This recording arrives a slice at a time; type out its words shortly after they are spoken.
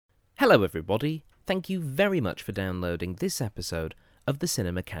Hello everybody, thank you very much for downloading this episode of the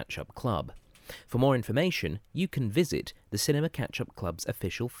Cinema Catch-Up Club. For more information, you can visit the Cinema Catch-Up Club's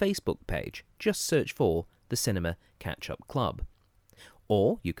official Facebook page. Just search for the Cinema Catch-Up Club.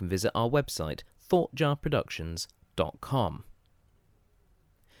 Or you can visit our website, thoughtjarproductions.com.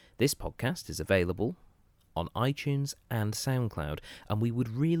 This podcast is available on iTunes and SoundCloud, and we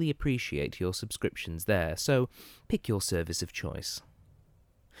would really appreciate your subscriptions there, so pick your service of choice.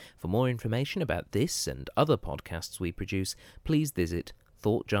 For more information about this and other podcasts we produce, please visit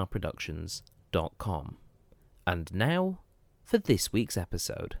thoughtjarproductions.com. And now, for this week's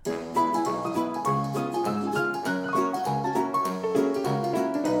episode.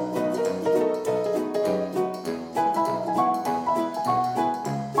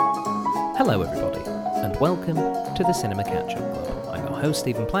 Hello everybody, and welcome to the Cinema Catch-Up Club. I'm your host,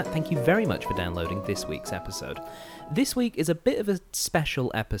 Stephen Platt. Thank you very much for downloading this week's episode. This week is a bit of a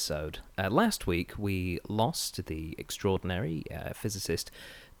special episode. Last week, we lost the extraordinary physicist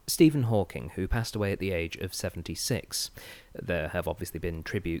Stephen Hawking, who passed away at the age of 76. There have obviously been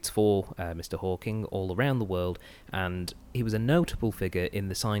tributes for Mr. Hawking all around the world, and he was a notable figure in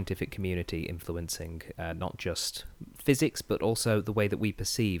the scientific community, influencing not just physics, but also the way that we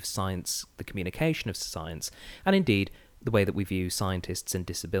perceive science, the communication of science, and indeed the way that we view scientists and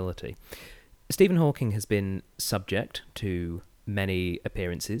disability. Stephen Hawking has been subject to many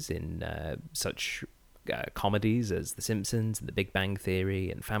appearances in such comedies as The Simpsons, and The Big Bang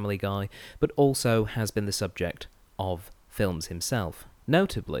Theory, and Family Guy, but also has been the subject of films himself,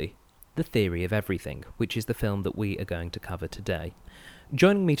 notably The Theory of Everything, which is the film that we are going to cover today.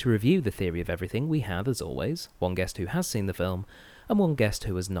 Joining me to review The Theory of Everything, we have, as always, one guest who has seen the film, and one guest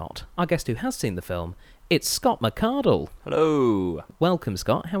who has not. Our guest who has seen the film, it's Scott McCardle. Hello. Welcome,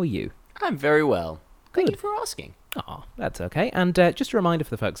 Scott. How are you? I'm very well. Good. Thank you for asking. Oh, that's okay. And just a reminder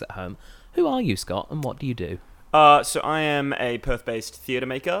for the folks at home, who are you, Scott, and what do you do? So I am a Perth-based theatre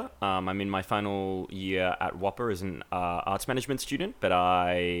maker. I'm in my final year at Whopper as an arts management student, but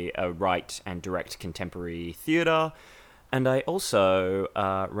I write and direct contemporary theatre. And I also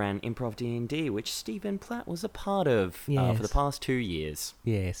ran Improv D&D, which Stephen Platt was a part of for the past 2 years.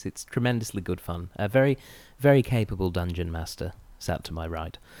 Yes, it's tremendously good fun. A very, very capable dungeon master sat to my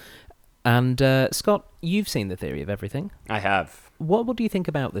right. And Scott, you've seen The Theory of Everything. I have. What do you think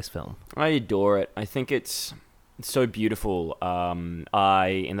about this film? I adore it. I think it's so beautiful. In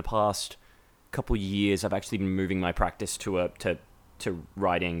the past couple years, I've actually been moving my practice to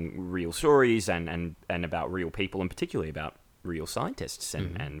writing real stories and about real people, and particularly about real scientists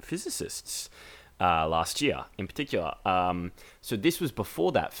and physicists. Last year, in particular. So this was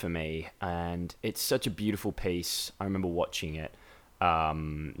before that for me, and it's such a beautiful piece. I remember watching it.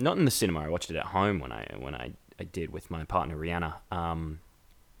 Not in the cinema. I watched it at home when I did with my partner Rihanna. And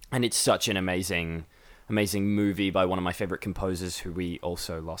it's such an amazing movie by one of my favorite composers who we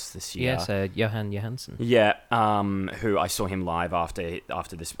also lost this year. Yes, Johan Johansson. Yeah, who I saw him live after I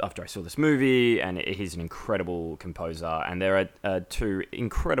saw this movie, and he's an incredible composer. And there are two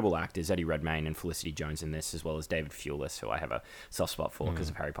incredible actors, Eddie Redmayne and Felicity Jones, in this, as well as David Thewlis, who I have a soft spot for because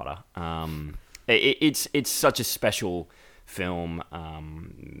of Harry Potter. It's such a special film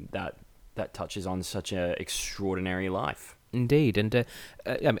that touches on such an extraordinary life. Indeed, and do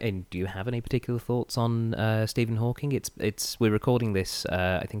you have any particular thoughts on Stephen Hawking? We're recording this.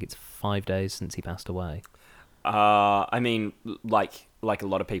 I think it's 5 days since he passed away. I mean, like a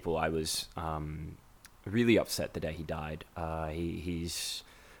lot of people, I was really upset the day he died. He's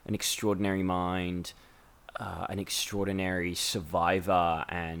an extraordinary mind, an extraordinary survivor,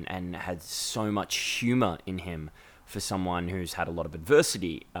 and had so much humor in him for someone who's had a lot of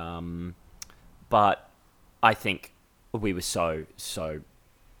adversity. But I think we were so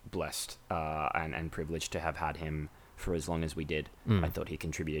blessed and privileged to have had him for as long as we did. I thought he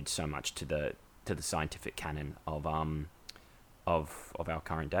contributed so much to the scientific canon of our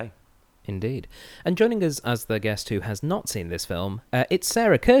current day. Indeed. And joining us as the guest who has not seen this film, it's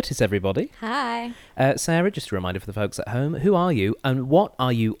Sarah Curtis, everybody. Hi. Sarah, just a reminder for the folks at home, who are you and what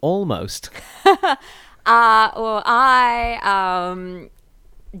are you almost? Well, I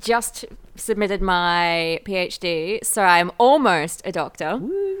just submitted my PhD, so I'm almost a doctor.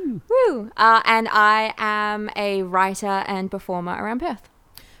 Woo! Woo! And I am a writer and performer around Perth.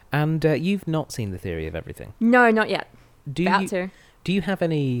 And you've not seen The Theory of Everything? No, not yet. Do you have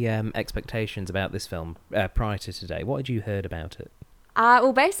any expectations about this film prior to today? What had you heard about it?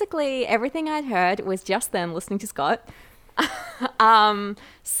 Well, basically, everything I'd heard was just then listening to Scott.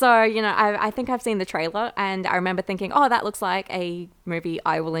 So, you know, I think I've seen the trailer and I remember thinking, oh, that looks like a movie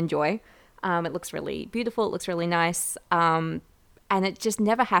I will enjoy. It looks really beautiful. It looks really nice. and it just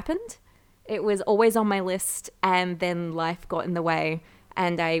never happened. It was always on my list, and then life got in the way,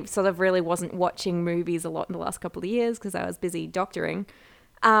 and I sort of really wasn't watching movies a lot in the last couple of years because I was busy doctoring.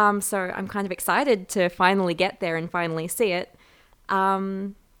 So I'm kind of excited to finally get there and finally see it.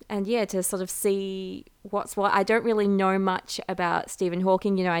 And yeah, to sort of see what's what. I don't really know much about Stephen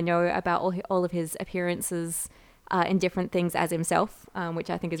Hawking. You know, I know about all of his appearances in different things as himself, which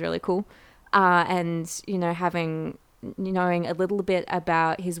I think is really cool. And, you know, knowing a little bit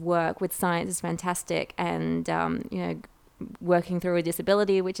about his work with science is fantastic. And, you know, working through a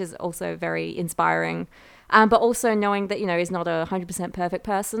disability, which is also very inspiring. But also knowing that, you know, he's not a 100% perfect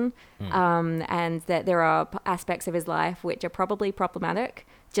person, and that there are aspects of his life which are probably problematic,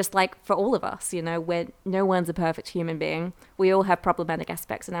 just like for all of us, you know, where no one's a perfect human being. We all have problematic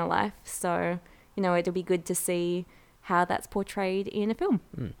aspects in our life. So, you know, it'll be good to see how that's portrayed in a film.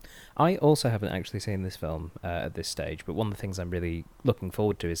 I also haven't actually seen this film at this stage, but one of the things I'm really looking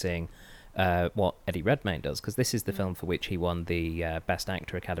forward to is seeing what Eddie Redmayne does, because this is the film for which he won the Best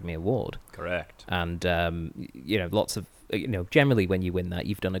Actor Academy Award. Correct. And you know, lots of, you know, generally when you win that,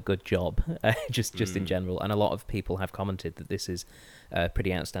 you've done a good job, just in general. And a lot of people have commented that this is a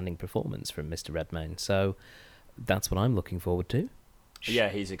pretty outstanding performance from Mr. Redmayne. So that's what I'm looking forward to. Yeah,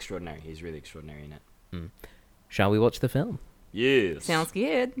 he's extraordinary. He's really extraordinary in it. Shall we watch the film? Yes. Sounds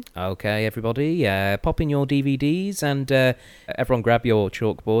good. Okay, everybody, pop in your DVDs and everyone grab your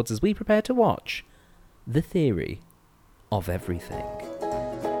chalkboards as we prepare to watch The Theory of Everything.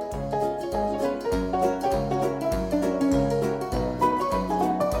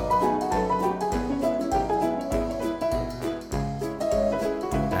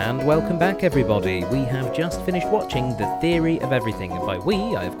 And welcome back, everybody. We have just finished watching The Theory of Everything, and by we,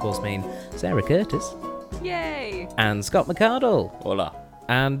 I of course mean Sarah Curtis. Yay! And Scott McArdle. Hola.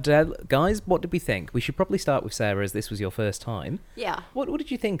 And guys, what did we think? We should probably start with Sarah, as this was your first time. Yeah. What did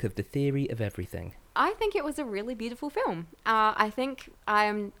you think of The Theory of Everything? I think it was a really beautiful film. I think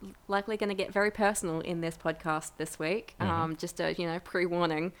I'm likely going to get very personal in this podcast this week, just a, you know,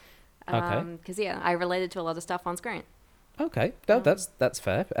 pre-warning. Okay. Because, yeah, I related to a lot of stuff on screen. Okay, no, that's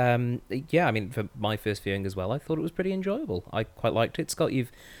fair. Yeah, I mean, for my first viewing as well, I thought it was pretty enjoyable. I quite liked it. Scott,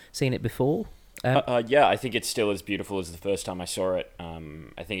 you've seen it before? Yeah, I think it's still as beautiful as the first time I saw it.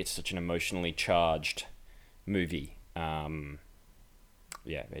 I think it's such an emotionally charged movie.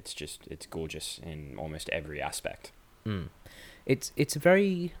 Yeah, it's gorgeous in almost every aspect. It's a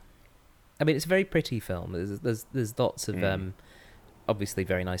very, I mean, it's a very pretty film. There's lots of obviously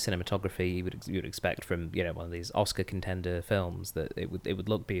very nice cinematography you would expect from, you know, one of these Oscar contender films, that it would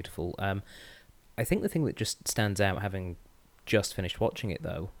look beautiful. I think the thing that just stands out, having just finished watching it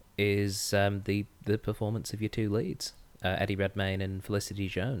though, is the performance of your two leads, Eddie Redmayne and Felicity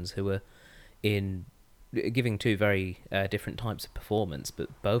Jones, who are giving two very different types of performance, but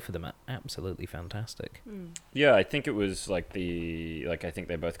both of them are absolutely fantastic. Yeah, I think it was I think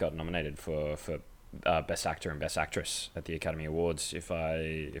they both got nominated for Best Actor and Best Actress at the Academy Awards, if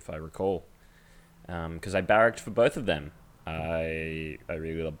I recall, because I barracked for both of them. I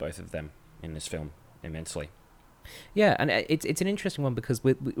really love both of them in this film immensely. Yeah, and it's an interesting one because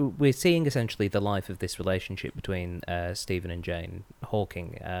we're seeing essentially the life of this relationship between Stephen and Jane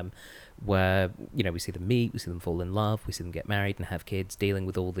Hawking, where, you know, we see them meet, we see them fall in love, we see them get married and have kids, dealing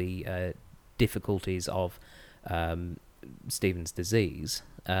with all the difficulties of Stephen's disease,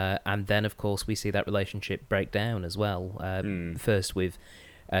 and then of course we see that relationship break down as well. First with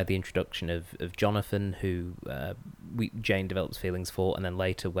the introduction of Jonathan, who Jane develops feelings for, and then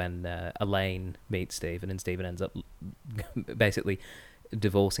later when Elaine meets Stephen, and Stephen ends up basically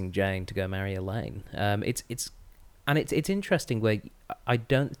divorcing Jane to go marry Elaine. It's interesting where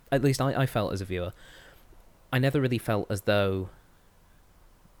at least I felt as a viewer, I never really felt as though,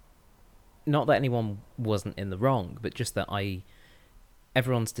 not that anyone wasn't in the wrong, but just that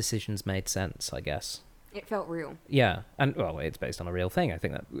everyone's decisions made sense, I guess. It felt real. Yeah, and well, it's based on a real thing. I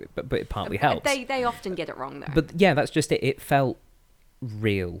think that, but it partly helps. They often get it wrong though. But yeah, that's just it. It felt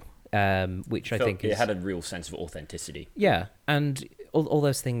real, which I think it had a real sense of authenticity. Yeah, and all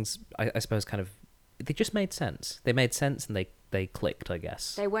those things, I suppose, kind of, they just made sense. They made sense, and they clicked, I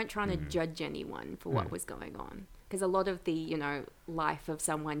guess. They weren't trying to judge anyone for what was going on, because a lot of the, you know, life of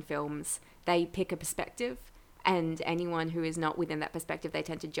someone films, they pick a perspective, and anyone who is not within that perspective, they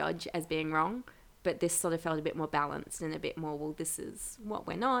tend to judge as being wrong. But this sort of felt a bit more balanced and a bit more, well, this is what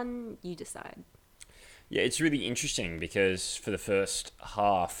went on, you decide. Yeah, it's really interesting because for the first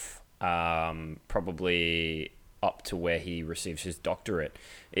half, probably up to where he receives his doctorate,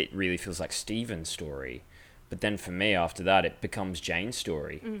 it really feels like Stephen's story. But then for me, after that, it becomes Jane's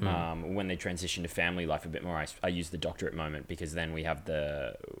story. When they transition to family life a bit more, I use the doctorate moment, because then we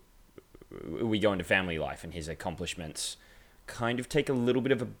go into family life, and his accomplishments kind of take a little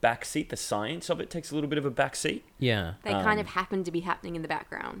bit of a backseat. The science of it takes a little bit of a backseat. Yeah. They kind of happen to be happening in the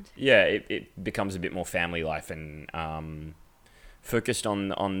background. Yeah, it becomes a bit more family life, and focused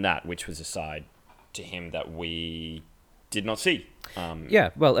on that, which was a side to him that we did not see.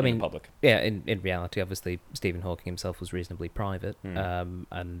 Well, I mean, public. Yeah, in reality, obviously, Stephen Hawking himself was reasonably private,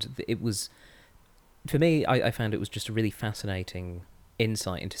 and it was, for me, I found it was just a really fascinating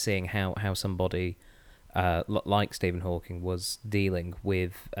insight into seeing how somebody like Stephen Hawking was dealing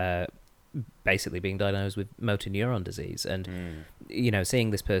with basically being diagnosed with motor neuron disease, and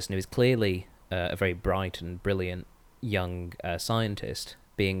seeing this person who is clearly a very bright and brilliant young scientist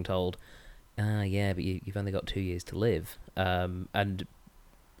being told, yeah, but you've only got 2 years to live, and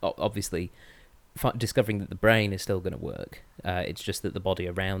obviously discovering that the brain is still going to work, it's just that the body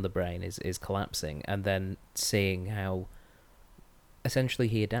around the brain is collapsing, and then seeing how essentially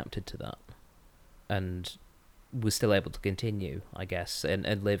he adapted to that and was still able to continue, I guess,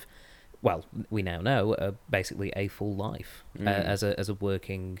 and live, well, we now know, basically a full life as a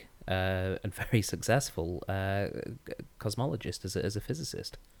working and very successful cosmologist, as a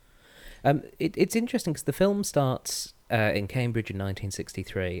physicist. It's interesting because the film starts in Cambridge in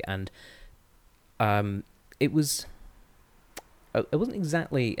 1963, and I wasn't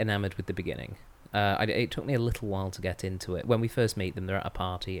exactly enamoured with the beginning. It took me a little while to get into it. When we first meet them, they're at a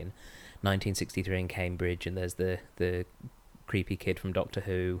party in 1963 in Cambridge, and there's the creepy kid from Doctor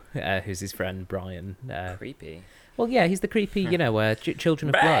Who, who's his friend Brian. Creepy? Well, yeah, he's the creepy, Children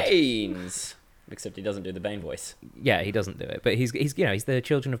of Blood. Baines! Except he doesn't do the Bane voice. Yeah, he doesn't do it, but he's the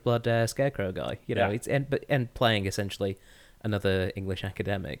Children of Blood Scarecrow guy. It's and playing essentially another English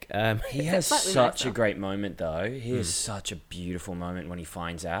academic. He has such a great moment, though. He has such a beautiful moment when he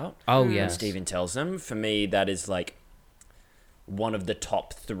finds out. Oh yeah, when Stephen tells him. For me, that is like one of the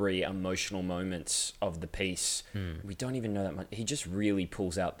top 3 emotional moments of the piece. We don't even know that much. He just really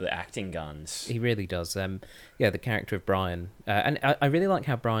pulls out the acting guns. He really does. The character of Brian, and I really like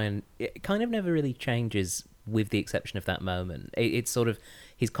how Brian, it kind of never really changes, with the exception of that moment. It's sort of,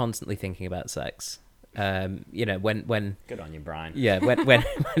 he's constantly thinking about sex. When Good on you, Brian. Yeah, when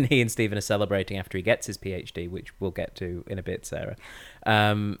he and Stephen are celebrating after he gets his PhD, which we'll get to in a bit, Sarah.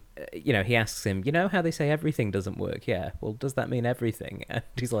 He asks him, how they say everything doesn't work? Yeah, well, does that mean everything? And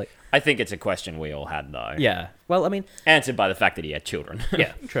he's like, I think it's a question we all had, though. Yeah, well, I mean, answered by the fact that he had children.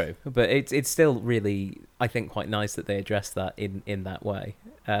 Yeah, true, but it's still really, I think, quite nice that they addressed that in that way.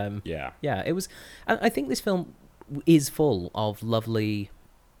 Yeah, it was. I think this film is full of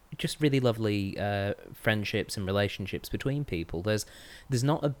really lovely friendships and relationships between people. There's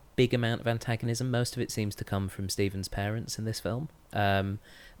not a big amount of antagonism. Most of it seems to come from Stephen's parents in this film.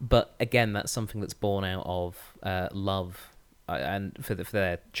 But again, that's something that's born out of love and for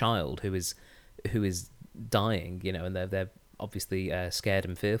their child who is dying, and they're obviously scared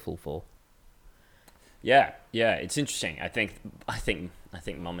and fearful for. Yeah, it's interesting. I think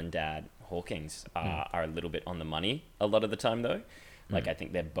Mum and Dad Hawkings are a little bit on the money a lot of the time, though. Like, I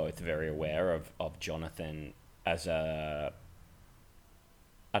think they're both very aware of Jonathan as a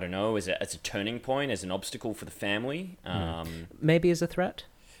turning point, as an obstacle for the family. Maybe as a threat?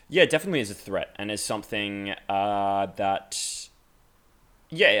 Yeah, definitely as a threat, and as something that...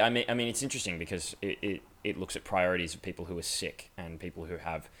 Yeah, I mean, it's interesting because it looks at priorities of people who are sick and people who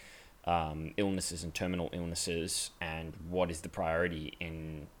have illnesses and terminal illnesses, and what is the priority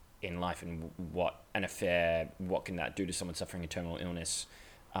in life, and what can that do to someone suffering a terminal illness?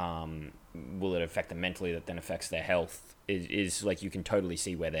 Will it affect them mentally, that then affects their health? Is like, you can totally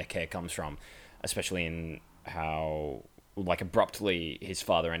see where their care comes from, especially in how, like, abruptly his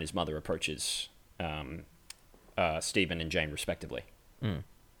father and his mother approaches Stephen and Jane respectively.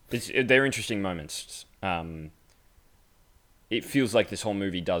 They're interesting moments. It feels like this whole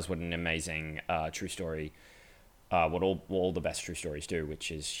movie does what an amazing true story, what all the best true stories do,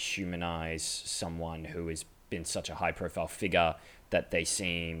 which is humanize someone who has been such a high-profile figure that they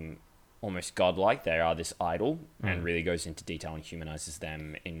seem almost godlike. They are this idol, and really goes into detail and humanizes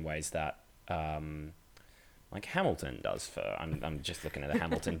them in ways that, like Hamilton does. I'm just looking at the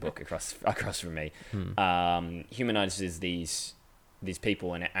Hamilton book across from me. Humanizes these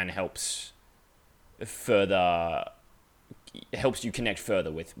people and helps you connect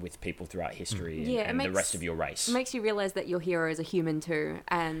further with people throughout history and the rest of your race. It makes you realize that your hero is a human too,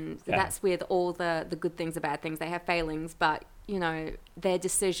 and that's with all the good things, the bad things. They have failings, but their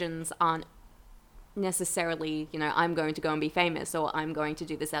decisions aren't necessarily, I'm going to go and be famous or I'm going to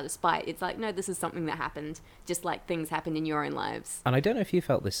do this out of spite. It's like, no, this is something that happened, just like things happen in your own lives. And I don't know if you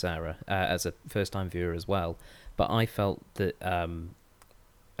felt this, Sarah, as a first-time viewer as well, but I felt that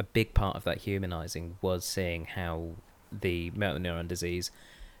a big part of that humanizing was seeing how the motor neuron disease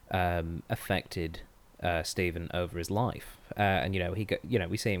affected Stephen over his life. And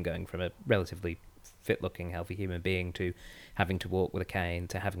we see him going from a relatively fit-looking, healthy human being to having to walk with a cane,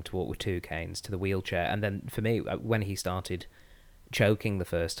 to having to walk with 2 canes, to the wheelchair. And then for me, when he started choking the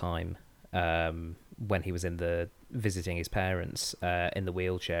first time, when he was visiting his parents in the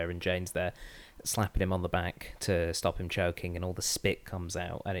wheelchair, and Jane's there slapping him on the back to stop him choking, and all the spit comes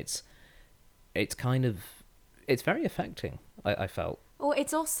out, and it's very affecting, I felt. Well,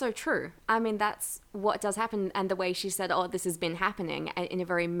 it's also true. I mean, that's what does happen, and the way she said, "Oh, this has been happening," in a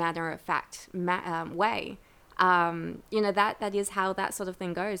very matter-of-fact way. That is how that sort of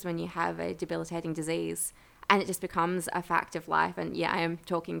thing goes when you have a debilitating disease, and it just becomes a fact of life. And yeah, I am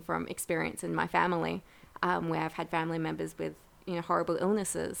talking from experience in my family, where I've had family members with horrible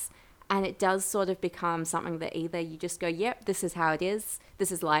illnesses. And it does sort of become something that either you just go, yep, this is how it is. This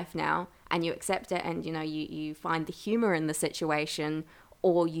is life now. And you accept it, and, you find the humor in the situation,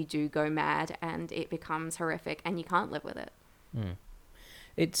 or you do go mad and it becomes horrific and you can't live with it.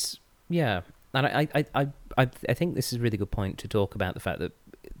 Yeah. And I think this is a really good point to talk about the fact that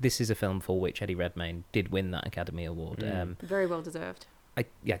this is a film for which Eddie Redmayne did win that Academy Award. Very well deserved. I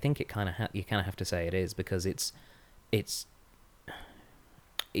think you kind of have to say it is, because it's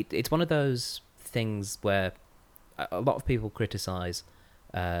one of those things where a lot of people criticize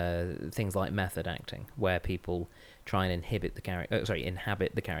things like method acting, where people try and inhabit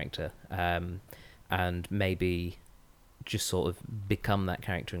the character, and maybe just sort of become that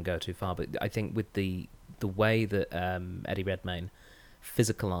character and go too far. But I think with the way that Eddie Redmayne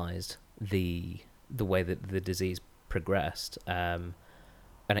physicalized the way that the disease progressed, and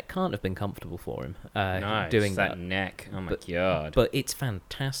it can't have been comfortable for him doing that neck. Oh my god! But it's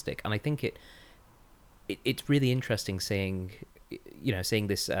fantastic, and I think it's really interesting seeing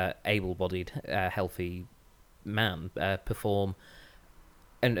this able-bodied, healthy man perform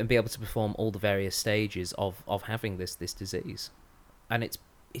and be able to perform all the various stages of having this disease, and it's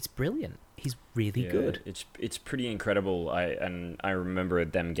brilliant. He's really good. It's pretty incredible. I remember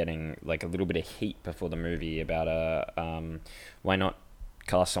them getting like a little bit of heat before the movie about why not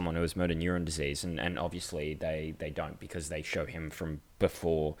cast someone who has motor neuron disease, and obviously they don't, because they show him from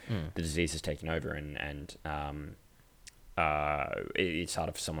before the disease has taken over, and it's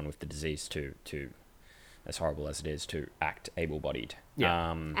harder for someone with the disease to as horrible as it is, to act able-bodied.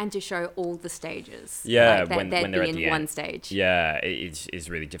 And to show all the stages. Yeah, when they're at the one end. stage. Yeah, it's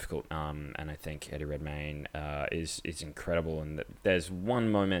really difficult. And I think Eddie Redmayne is incredible. And there's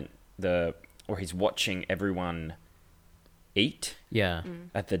one moment where he's watching everyone eat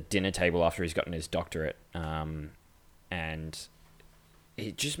at the dinner table after he's gotten his doctorate, and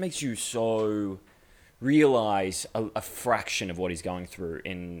it just makes you so realize a fraction of what he's going through.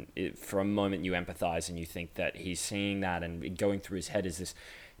 For a moment you empathize, and you think that he's seeing that, and going through his head is this,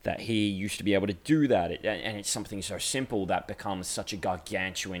 that he used to be able to do that, and it's something so simple that becomes such a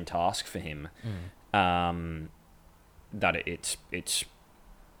gargantuan task for him, that it's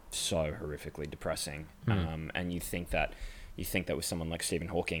so horrifically depressing. And you think that with someone like Stephen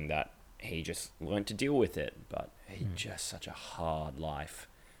Hawking, that he just learned to deal with it, but he just such a hard life,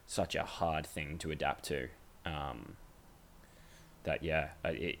 such a hard thing to adapt to,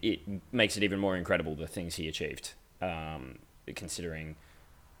 it makes it even more incredible, the things he achieved, considering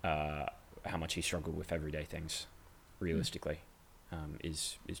how much he struggled with everyday things, realistically,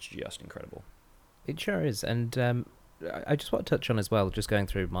 is just incredible. It sure is. And I just want to touch on as well, just going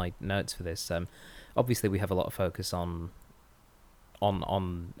through my notes for this, obviously we have a lot of focus on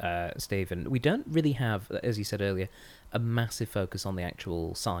Stephen. We don't really have, as you said earlier, a massive focus on the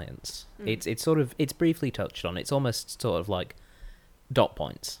actual science. It's briefly touched on. It's almost sort of like dot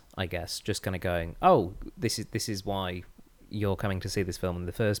points, I guess, just kind of going, oh, this is why you're coming to see this film in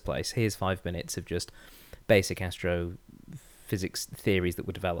the first place. Here's 5 minutes of just basic astrophysics theories that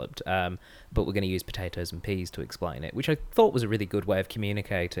were developed, but we're going to use potatoes and peas to explain it, which I thought was a really good way of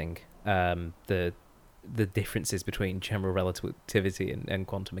communicating the differences between general relativity and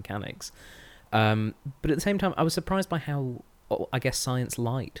quantum mechanics. But at the same time, I was surprised by how, I guess, science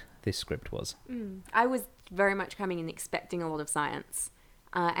light this script was. I was very much coming in expecting a lot of science.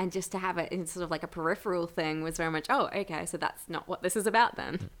 And just to have it in sort of like a peripheral thing was very much, oh, okay, so that's not what this is about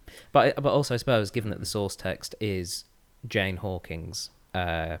then. But also, I suppose, given that the source text is Jane Hawking's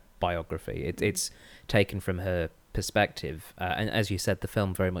biography, it's taken from her perspective. And as you said, the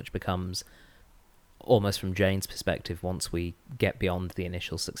film very much becomes almost from Jane's perspective, once we get beyond the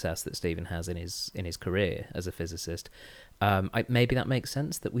initial success that Stephen has in his career as a physicist, maybe that makes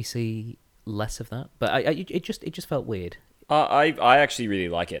sense that we see less of that. But it just felt weird. I actually really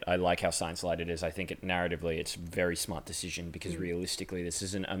like it. I like how science-light it is. I think narratively it's a very smart decision because realistically this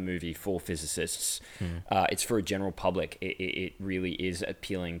isn't a movie for physicists. It's for a general public. It really is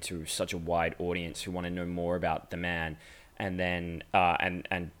appealing to such a wide audience who want to know more about the man and then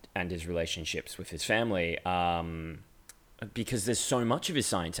and his relationships with his family. Because there's so much of his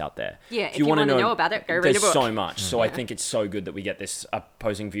science out there. Yeah, if you want to know about it, go read a book. There's so much. So I think it's so good that we get this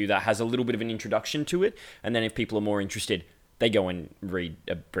opposing view that has a little bit of an introduction to it. And then if people are more interested, they go and read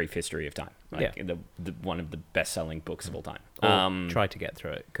A Brief History of Time. The one of the best-selling books of all time. Or try to get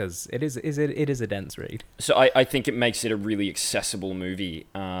through it, because it is a dense read. So I think it makes it a really accessible movie.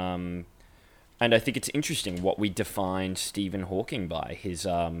 And I think it's interesting what we define Stephen Hawking by.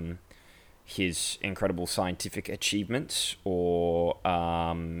 His incredible scientific achievements or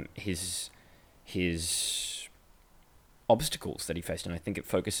his obstacles that he faced. And I think it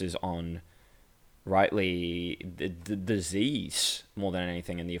focuses on, rightly, the disease more than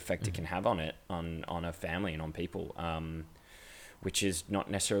anything and the effect it can have on a family and on people, which is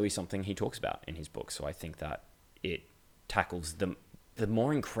not necessarily something he talks about in his book. So I think that it tackles the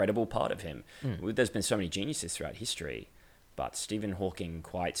more incredible part of him. There's been so many geniuses throughout history, but Stephen Hawking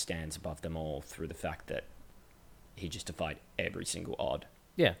quite stands above them all through the fact that he just defied every single odd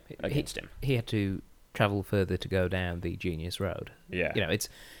against him. He had to travel further to go down the genius road. Yeah.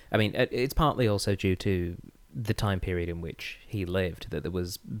 It's partly also due to the time period in which he lived, that there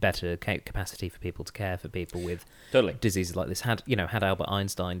was better capacity for people to care for people with diseases like this. Had Albert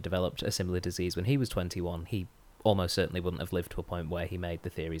Einstein developed a similar disease when he was 21, he almost certainly wouldn't have lived to a point where he made the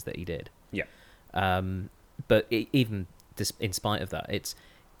theories that he did. Yeah. But even in spite of that,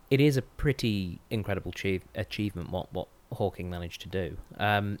 it is a pretty incredible achievement what Hawking managed to do.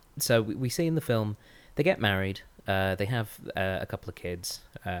 So we see in the film they get married. They have a couple of kids.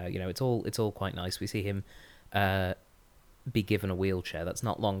 It's all quite nice. We see him be given a wheelchair. That's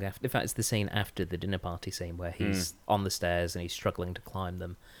not long after. In fact, it's the scene after the dinner party scene where he's on the stairs and he's struggling to climb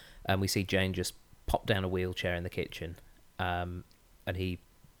them, and we see Jane just pop down a wheelchair in the kitchen, and he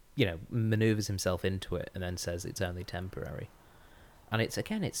maneuvers himself into it and then says it's only temporary. And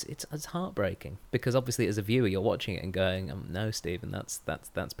it's heartbreaking, because obviously as a viewer you're watching it and going, no, Stephen,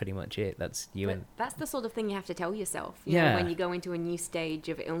 that's pretty much it. That's you. But that's the sort of thing you have to tell yourself. You know, when you go into a new stage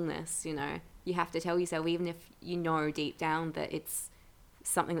of illness, you have to tell yourself, even if you know deep down that it's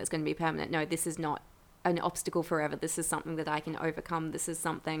something that's going to be permanent. No, this is not an obstacle forever. This is something that I can overcome. This is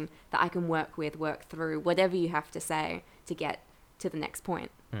something that I can work through, whatever you have to say to get to the next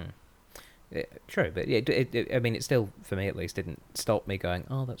point. True, but it still, for me at least, didn't stop me going,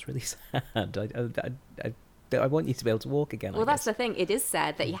 oh, that's really sad. I want you to be able to walk again. Well, that's the thing. It is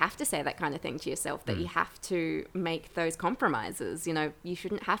sad that you have to say that kind of thing to yourself, that you have to make those compromises. You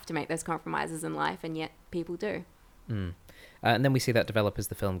shouldn't have to make those compromises in life, and yet people do. And then we see that develop as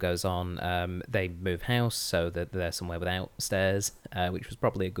the film goes on. They move house so that they're somewhere without stairs, which was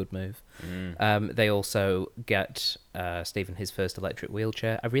probably a good move. They also get Stephen his first electric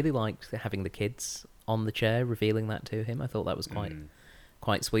wheelchair. I really liked having the kids on the chair, revealing that to him. I thought that was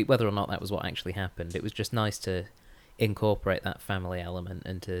quite sweet. Whether or not that was what actually happened, it was just nice to incorporate that family element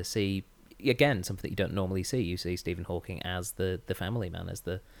and to see, again, something that you don't normally see. You see Stephen Hawking as the family man, as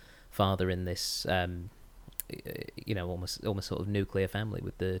the father in this... almost sort of nuclear family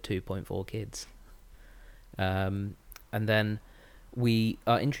with the 2.4 kids. And then we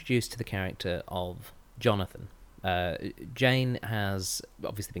are introduced to the character of Jonathan. Jane has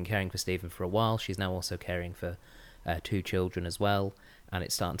obviously been caring for Stephen for a while. She's now also caring for 2 children as well, and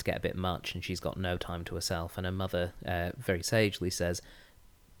it's starting to get a bit much, and she's got no time to herself. And her mother very sagely says,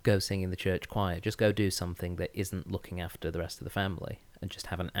 go sing in the church choir. Just go do something that isn't looking after the rest of the family, and just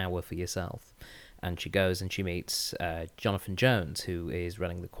have an hour for yourself. And she goes and she meets Jonathan Jones, who is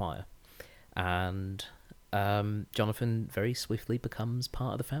running the choir. And Jonathan very swiftly becomes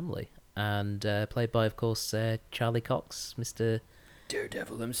part of the family. And played by, of course, Charlie Cox, Mr.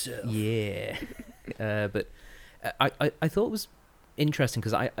 Daredevil himself. Yeah. But I thought it was interesting,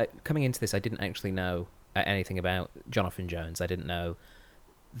 because I coming into this, I didn't actually know anything about Jonathan Jones. I didn't know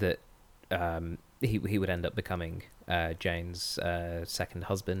that he would end up becoming Jane's second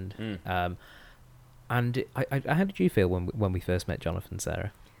husband. And how did you feel when we first met Jonathan,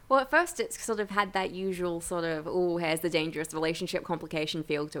 Sarah? Well, at first it sort of had that usual sort of, here's the dangerous relationship complication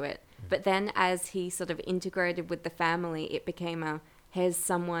feel to it. But then as he sort of integrated with the family, it became here's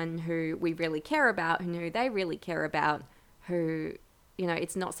someone who we really care about, who they really care about, who,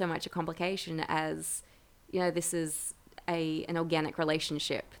 it's not so much a complication as, this is an organic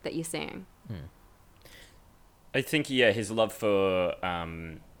relationship that you're seeing. I think, his love for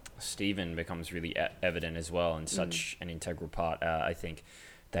Stephen becomes really evident as well, and such an integral part. I think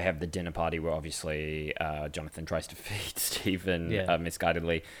they have the dinner party where obviously Jonathan tries to feed Stephen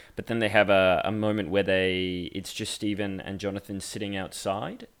misguidedly, but then they have a moment where it's just Stephen and Jonathan sitting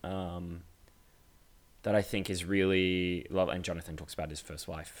outside, that I think is really lovely. And Jonathan talks about his first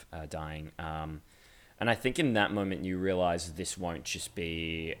wife dying, and I think in that moment you realize this won't just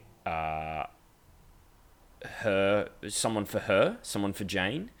be someone for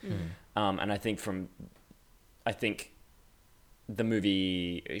Jane. And I think the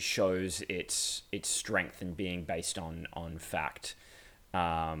movie shows its strength in being based on fact,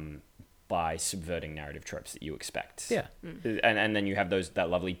 by subverting narrative tropes that you expect. And then you have that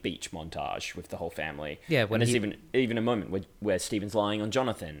lovely beach montage with the whole family. When there's even a moment where Stephen's lying on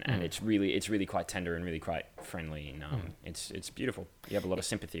Jonathan, and it's really quite tender and really quite friendly, and it's beautiful. You have a lot of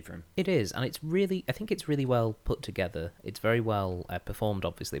sympathy for him. It is, and I think it's really well put together. It's very well performed,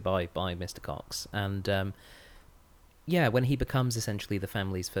 obviously, by Mr. Cox, and when he becomes essentially the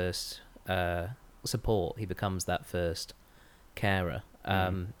family's first support, he becomes that first carer.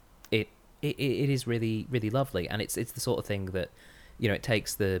 It is really, really lovely, and it's the sort of thing that, it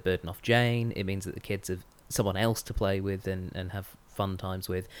takes the burden off Jane. It means that the kids have someone else to play with and have fun times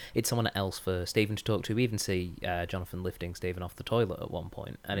with. It's someone else for Stephen to talk to. We even see Jonathan lifting Stephen off the toilet at one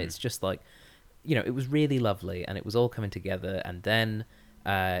point, and it's just like, it was really lovely, and it was all coming together. And then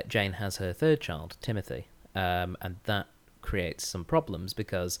Jane has her third child, Timothy, and that creates some problems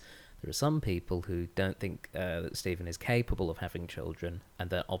because there are some people who don't think that Stephen is capable of having children, and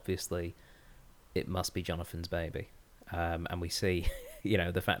that obviously it must be Jonathan's baby. And we see,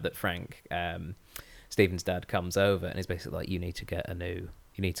 the fact that Frank, Stephen's dad, comes over and is basically like, you need to get a new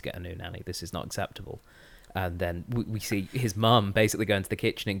nanny. This is not acceptable. And then we see his mum basically go into the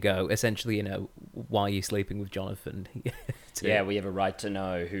kitchen and go, essentially, why are you sleeping with Jonathan? We have a right to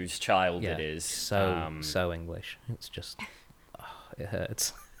know whose child it is. So English. It's just, it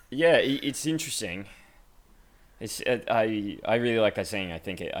hurts. Yeah, it's interesting. It's I really like that saying. I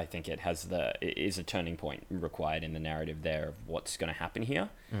think it is a turning point required in the narrative there of what's going to happen here,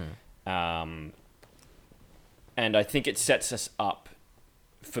 and I think it sets us up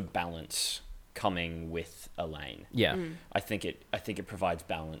for balance coming with Elaine. I think it provides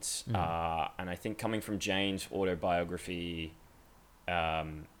balance, and I think coming from Jane's autobiography, I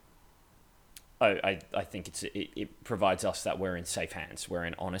think it provides us that we're in safe hands, we're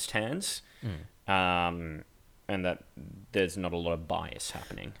in honest hands, and that there's not a lot of bias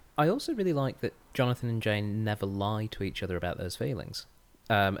happening. I also really like that Jonathan and Jane never lie to each other about those feelings.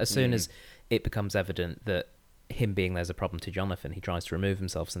 As soon as it becomes evident that him being there's a problem to Jonathan, he tries to remove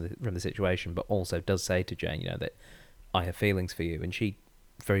himself from the situation, but also does say to Jane, that I have feelings for you, and she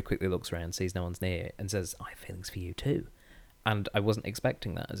very quickly looks around, sees no one's near, and says, I have feelings for you too. And I wasn't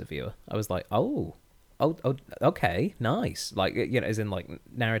expecting that as a viewer. I was like, oh, okay, nice. Like, as in, like,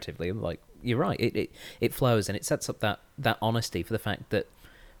 narratively, I'm like, you're right. It flows, and it sets up that honesty for the fact that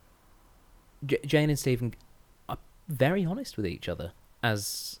Jane and Stephen are very honest with each other,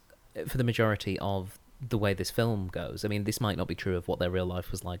 as for the majority of the way this film goes. I mean, this might not be true of what their real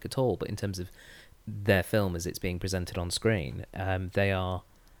life was like at all, but in terms of their film as it's being presented on screen, they are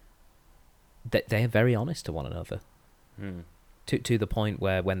very honest to one another. To the point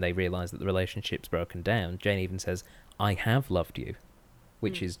where when they realise that the relationship's broken down, Jane even says, I have loved you,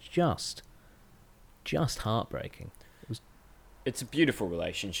 which is just heartbreaking. It's a beautiful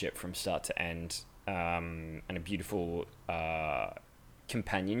relationship from start to end, and a beautiful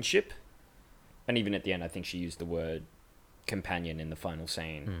companionship. And even at the end, I think she used the word companion in the final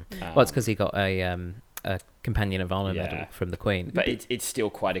scene. Well, it's because he got a Companion of Honor medal from the Queen. But it's still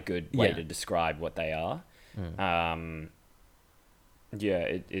quite a good way to describe what they are.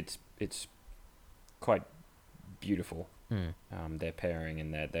 It's quite beautiful. Their pairing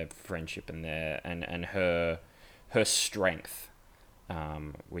and their friendship and and her strength,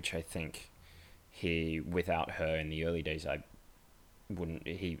 which I think without her in the early days,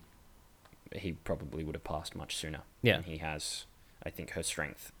 he probably would have passed much sooner than he has. I think her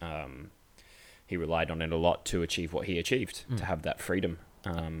strength, he relied on it a lot to achieve what he achieved, to have that freedom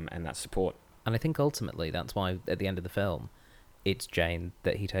and that support. And I think ultimately that's why at the end of the film, it's Jane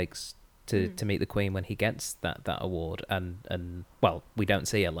that he takes to meet the Queen when he gets that award. And well, we don't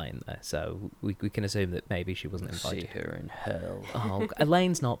see Elaine there, so we can assume that maybe she wasn't invited. See her in hell. Oh,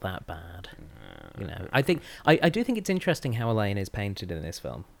 Elaine's not that bad. You know, I do think it's interesting how Elaine is painted in this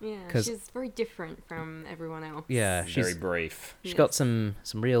film. Yeah, 'Cause- she's very different from everyone else. Yeah, Very brief. She's got some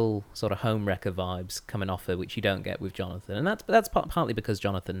real sort of homewrecker vibes coming off her, which you don't get with Jonathan, and that's partly because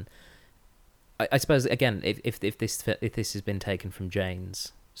Jonathan. I suppose again, if this has been taken from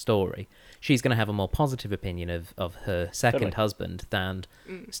Jane's story, she's going to have a more positive opinion of her second Totally. husband than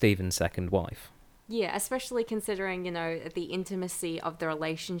Stephen's second wife. Yeah, especially considering, you know, the intimacy of the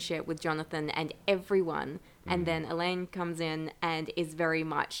relationship with Jonathan and everyone. And then Elaine comes in and is very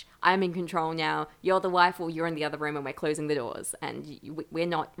much, I'm in control now. You're the wife, or you're in the other room and we're closing the doors. And we're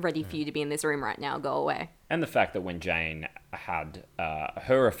not ready for you to be in this room right now. Go away. And the fact that when Jane had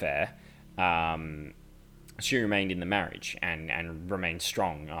her affair, she remained in the marriage and remained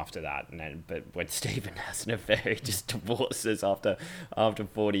strong after that. But when Stephen has an affair, he just divorces after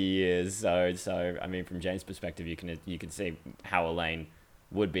 40 years. So I mean, from Jane's perspective, you can see how Elaine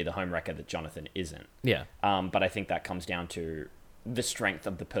would be the homewrecker that Jonathan isn't. Yeah. But I think that comes down to the strength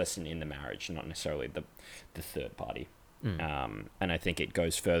of the person in the marriage, not necessarily the third party. And I think it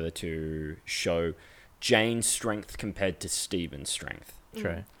goes further to show Jane's strength compared to Stephen's strength.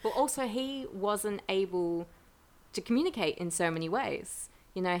 True. Well, also, he wasn't able to communicate in so many ways.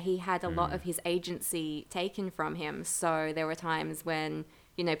 You know, he had a lot of his agency taken from him. So there were times when,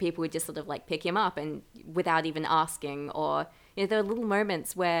 you know, people would just sort of like pick him up and without even asking, or, you know, there were little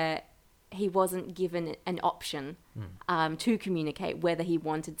moments where he wasn't given an option to communicate whether he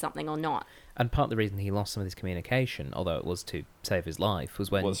wanted something or not. And part of the reason he lost some of this communication, although it was to save his life,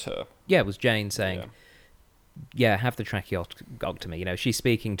 was when... Was her. Yeah, it was Jane saying... Yeah. Yeah, have the tracheotomy. You know, she's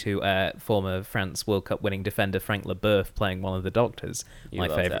speaking to former France World Cup winning defender Frank Leboeuf playing one of the doctors. You my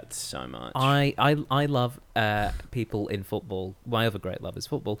love favorite. that so much. I love people in football. My other great love is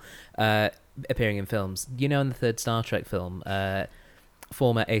football. Appearing in films. You know, in the third Star Trek film,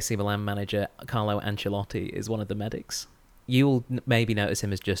 former AC Milan manager Carlo Ancelotti is one of the medics. You'll maybe notice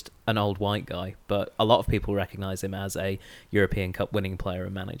him as just an old white guy, but a lot of people recognise him as a European Cup winning player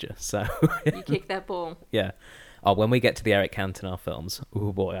and manager. So You kick that ball. yeah. Oh, when we get to the Eric Cantona films,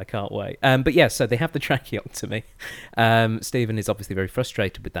 oh boy, I can't wait. But yeah, so they have the tracheotomy. Stephen is obviously very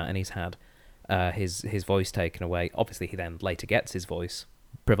frustrated with that, and he's had his voice taken away. Obviously, he then later gets his voice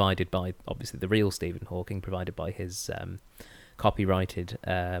provided by, obviously, the real Stephen Hawking, provided by his copyrighted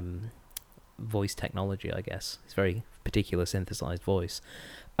voice technology, I guess. It's very particular synthesized voice.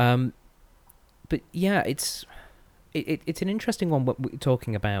 But yeah, it's an interesting one when we're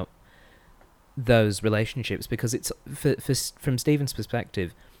talking about those relationships, because it's from Stephen's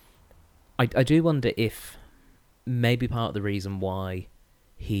perspective, I do wonder if maybe part of the reason why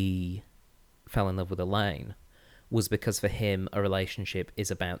he fell in love with Elaine was because for him a relationship is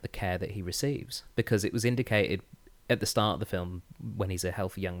about the care that he receives, because it was indicated at the start of the film, when he's a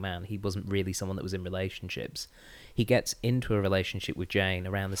healthy young man, he wasn't really someone that was in relationships. He gets into a relationship with Jane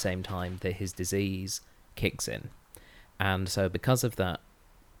around the same time that his disease kicks in. And so because of that,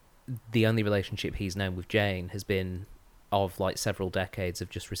 the only relationship he's known with Jane has been of like several decades of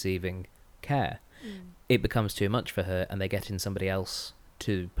just receiving care. It becomes too much for her, and they get in somebody else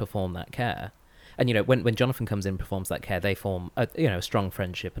to perform that care. And, you know, when Jonathan comes in and performs that care, they form a strong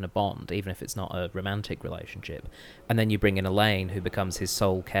friendship and a bond, even if it's not a romantic relationship. And then you bring in Elaine, who becomes his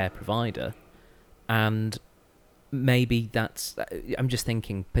sole care provider. And maybe that's... I'm just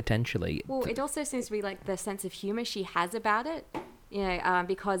thinking, potentially... Well, it also seems to be like the sense of humour she has about it. You know,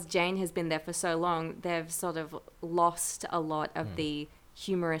 because Jane has been there for so long, they've sort of lost a lot of the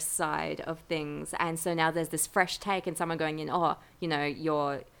humorous side of things. And so now there's this fresh take and someone going in, oh, you know,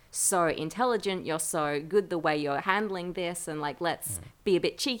 you're so intelligent, you're so good the way you're handling this, and like, let's be a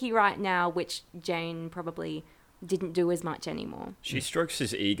bit cheeky right now, which Jane probably didn't do as much anymore. She strokes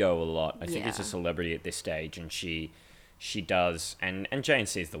his ego a lot. I think he's a Yeah. celebrity at this stage, and she does, and Jane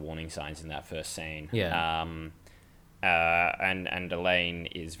sees the warning signs in that first scene. Yeah. And Elaine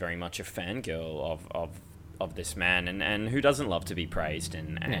is very much a fangirl of this man, and who doesn't love to be praised,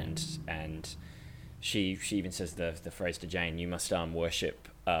 and she even says the phrase to Jane, "You must worship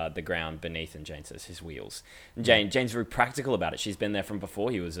the ground beneath," and Jane says, "His wheels." And Jane's very practical about it. She's been there from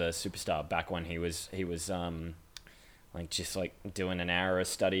before he was a superstar, back when he was like just like doing an hour of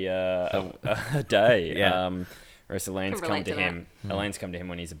study a day. Yeah. Whereas Elaine's Can come relate to to him. Elaine's come to him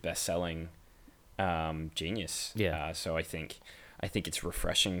when he's a best-selling genius. Yeah. So I think it's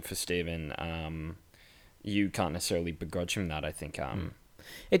refreshing for Stephen. You can't necessarily begrudge him that. I think.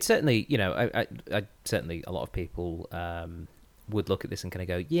 It's certainly, you know, I certainly a lot of people would look at this and kind of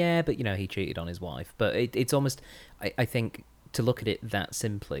go, yeah, but, you know, he cheated on his wife. But it's almost, I think, to look at it that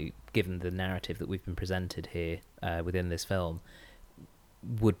simply, given the narrative that we've been presented here within this film,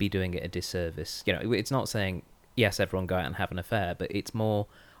 would be doing it a disservice. You know, it's not saying, yes, everyone go out and have an affair, but it's more,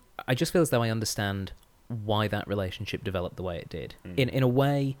 I just feel as though I understand why that relationship developed the way it did. In a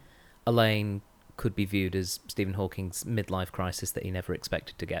way, Elaine could be viewed as Stephen Hawking's midlife crisis that he never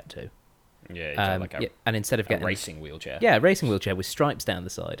expected to get to. Yeah, and instead of getting racing wheelchair. Yeah, a racing wheelchair with stripes down the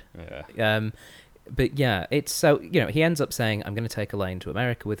side. Yeah. But yeah, it's so, you know, he ends up saying, I'm going to take Elaine to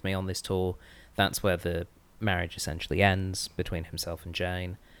America with me on this tour. That's where the marriage essentially ends between himself and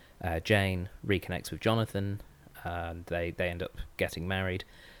Jane. Jane reconnects with Jonathan. They end up getting married.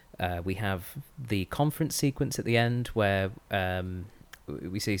 We have the conference sequence at the end where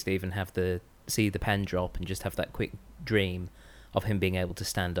we see Stephen see the pen drop and just have that quick dream of him being able to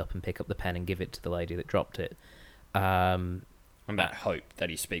stand up and pick up the pen and give it to the lady that dropped it. And that hope that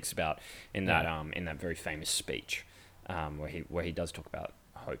he speaks about in that very famous speech, where he does talk about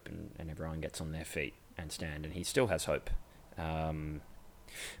hope and everyone gets on their feet and stand, and he still has hope,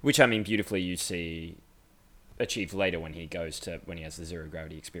 which I mean beautifully you see achieved later when he has the zero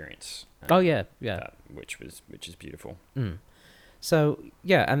gravity experience. Which is beautiful. So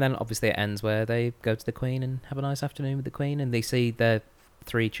yeah, and then obviously it ends where they go to the Queen and have a nice afternoon with the Queen, and they see their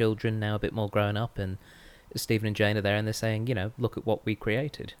 3 children now a bit more grown up, and Stephen and Jane are there, and they're saying, you know, look at what we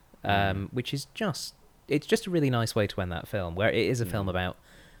created, which is just a really nice way to end that film, where it is a film about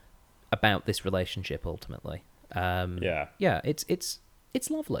this relationship ultimately. It's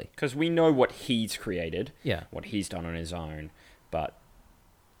lovely because we know what he's created, what he's done on his own, but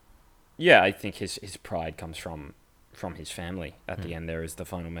yeah, I think his pride comes from his family. At the end, there is the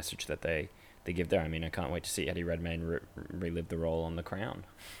final message that they give there. I mean, I can't wait to see Eddie Redmayne relive the role on The Crown.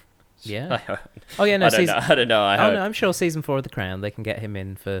 Yeah. Oh yeah, no. I don't know. No, I'm sure season 4 of The Crown they can get him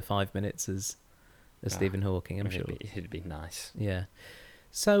in for 5 minutes as Stephen Hawking. I'm sure it'd be nice. Yeah.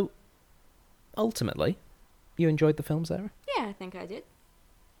 So ultimately, you enjoyed the film, Sarah? Yeah, I think I did.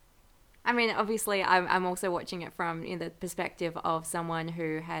 I mean, obviously, I'm also watching it from the perspective of someone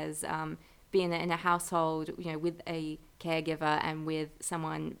who has been in a household, you know, with a caregiver and with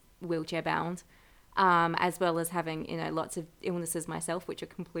someone wheelchair bound, as well as having, you know, lots of illnesses myself, which are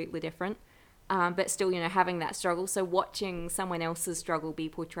completely different, but still, you know, having that struggle. So watching someone else's struggle be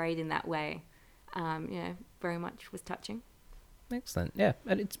portrayed in that way, you know, very much was touching. Excellent. Yeah,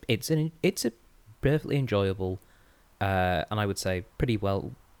 and it's a perfectly enjoyable, and I would say pretty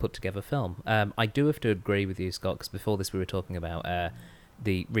well put together film. I do have to agree with you, Scott, because before this we were talking about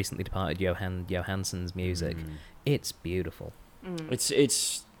the recently departed Johan Johansson's music. It's beautiful.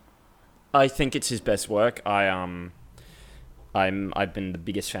 It's I think it's his best work. I've been the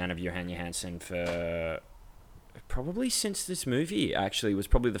biggest fan of Johan Johansson for probably since this movie. Actually, it was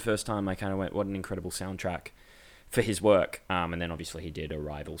probably the first time I kind of went, what an incredible soundtrack for his work. And then obviously he did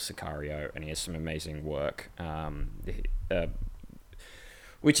Arrival, Sicario, and he has some amazing work,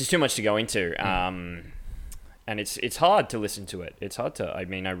 which is too much to go into. And it's hard to listen to it. It's hard to. I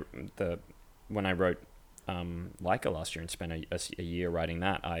mean, when I wrote Leica last year and spent a year writing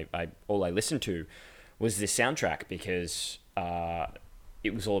that, all I listened to was this soundtrack because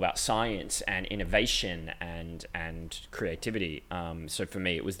it was all about science and innovation and creativity. So for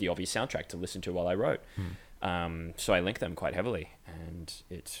me, it was the obvious soundtrack to listen to while I wrote. So I link them quite heavily, and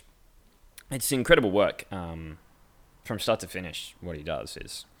it's incredible work from start to finish. What he does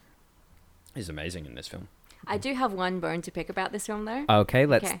is amazing in this film. I do have one bone to pick about this film, though. Okay,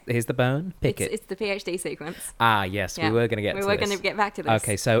 here's the bone. Pick it. It's the PhD sequence. Ah, yes, we were going to get to this. We were going to get back to this.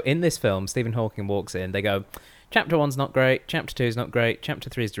 Okay, so in this film, Stephen Hawking walks in, they go, Chapter 1's not great, Chapter 2's not great, Chapter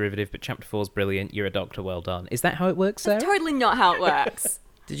 3's derivative, but Chapter 4's brilliant, you're a doctor, well done. Is that how it works, Sarah? That's totally not how it works.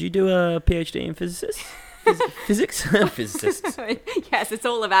 Did you do a PhD in physics? Physicists? Yes, it's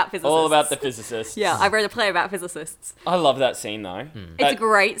all about physicists. All about the physicists. Yeah, I wrote a play about physicists. I love that scene, though. It's a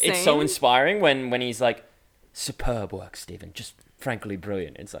great scene. It's so inspiring when he's like, superb work, Stephen. Just frankly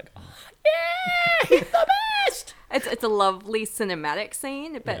brilliant. It's like, oh, yeah, he's the best. It's a lovely cinematic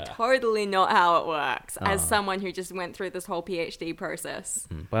scene, but totally not how it works. As someone who just went through this whole PhD process.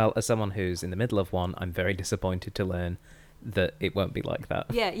 Well, as someone who's in the middle of one, I'm very disappointed to learn that it won't be like that.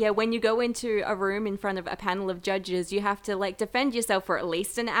 Yeah. When you go into a room in front of a panel of judges, you have to defend yourself for at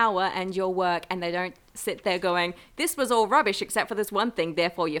least an hour and your work, and they don't sit there going, this was all rubbish except for this one thing,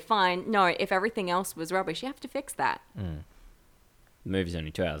 therefore you're fine. No, if everything else was rubbish, you have to fix that. The movie's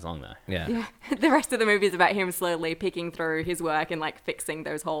only 2 hours long, though. Yeah. The rest of the movie is about him slowly picking through his work and fixing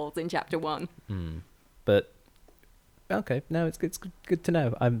those holes in Chapter 1. But okay, no, it's good to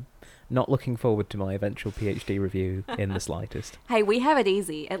know. I'm not looking forward to my eventual PhD review in the slightest. Hey, we have it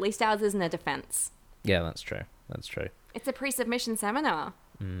easy. At least ours isn't a defense. Yeah, that's true. It's a pre-submission seminar.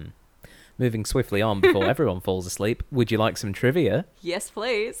 moving swiftly on before everyone falls asleep, would you like some trivia? Yes,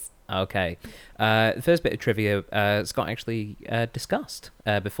 please. Okay. The first bit of trivia Scott actually discussed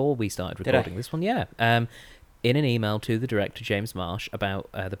before we started recording this one. Yeah. In an email to the director, James Marsh, about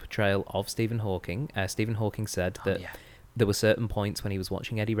the portrayal of Stephen Hawking, Stephen Hawking said that there were certain points when he was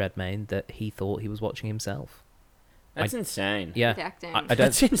watching Eddie Redmayne that he thought he was watching himself. That's insane. Yeah. Acting.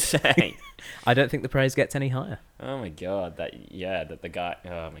 That's insane. I don't think the praise gets any higher. Oh my god, that the guy.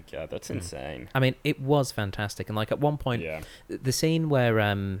 Oh my god, that's insane. I mean, it was fantastic, and like at one point, the scene where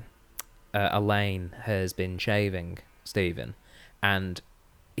Elaine has been shaving Stephen, and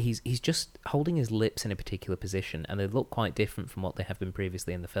he's just holding his lips in a particular position, and they look quite different from what they have been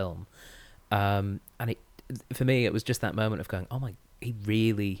previously in the film. And it, for me, it was just that moment of going, "Oh my, he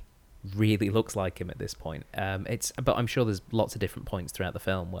really looks like him at this point." But I'm sure there's lots of different points throughout the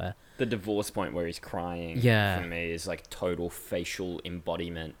film where the divorce point where he's crying, for me, is like total facial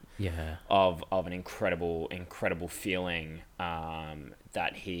embodiment, of an incredible feeling.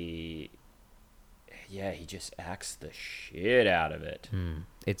 That he just acts the shit out of it.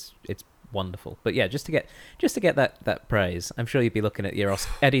 It's wonderful. But yeah, just to get that praise, I'm sure you'd be looking at your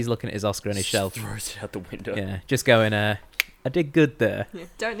Eddie's looking at his Oscar on his shelf, throws it out the window. Yeah, just going, I did good there. Yeah,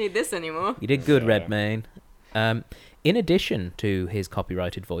 don't need this anymore. You did good, Redmayne. In addition to his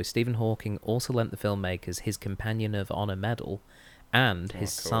copyrighted voice, Stephen Hawking also lent the filmmakers his Companion of Honor medal and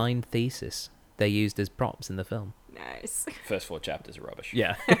his signed thesis they used as props in the film. Nice. First 4 chapters are rubbish.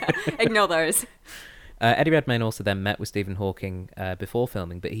 Yeah. Ignore those. Eddie Redmayne also then met with Stephen Hawking before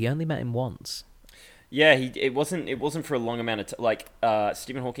filming, but he only met him once. Yeah, it wasn't for a long amount of time. Like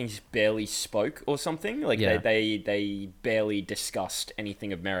Stephen Hawking barely spoke or something. Like they barely discussed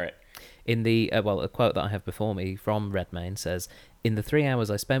anything of merit. In the a quote that I have before me from Redmayne says, "In the 3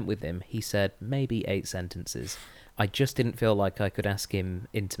 hours I spent with him, he said maybe 8 sentences. I just didn't feel like I could ask him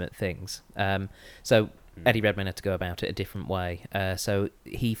intimate things." So Eddie Redmayne had to go about it a different way. So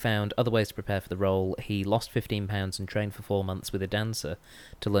he found other ways to prepare for the role. He lost 15 pounds and trained for 4 months with a dancer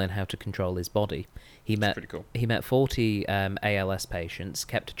to learn how to control his body. That's pretty cool. He met 40 ALS patients,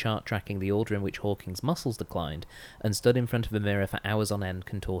 kept a chart tracking the order in which Hawking's muscles declined, and stood in front of a mirror for hours on end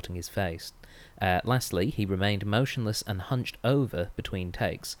contorting his face. Lastly, he remained motionless and hunched over between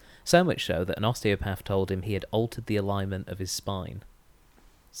takes, so much so that an osteopath told him he had altered the alignment of his spine.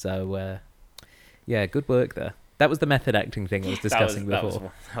 So, yeah, good work there. That was the method acting thing I was discussing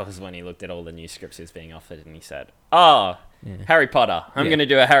before. That was when he looked at all the new scripts he was being offered and he said, Harry Potter. I'm going to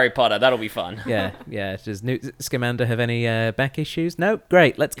do a Harry Potter. That'll be fun. Yeah. Does Newt Scamander have any back issues? No?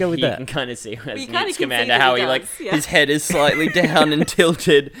 Great, let's go with that. You can kind of see as Newt Scamander how he his head is slightly down and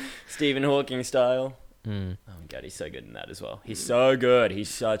tilted, Stephen Hawking style. Oh my god, he's so good in that as well. He's so good. He's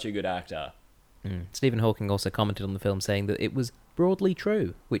such a good actor. Stephen Hawking also commented on the film saying that it was broadly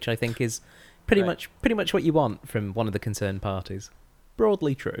true, which I think is pretty much what you want from one of the concerned parties.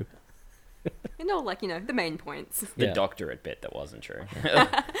 Broadly true. The main points. The doctorate bit that wasn't true.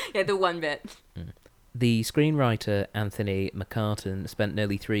 Yeah, the one bit. The screenwriter Anthony McCartan spent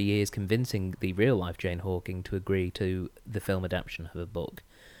nearly 3 years convincing the real-life Jane Hawking to agree to the film adaptation of her book.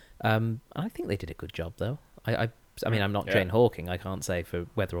 I think they did a good job, though. I mean, I'm not Jane Hawking. I can't say for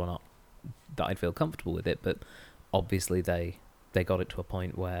whether or not that I'd feel comfortable with it, but obviously they got it to a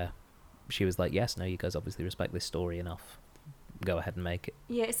point where she was like, yes, no, you guys obviously respect this story enough. Go ahead and make it.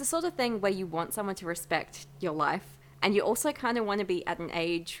 Yeah, it's the sort of thing where you want someone to respect your life, and you also kind of want to be at an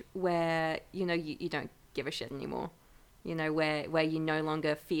age where, you don't give a shit anymore. Where you no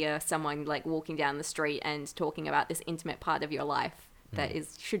longer fear someone like walking down the street and talking about this intimate part of your life that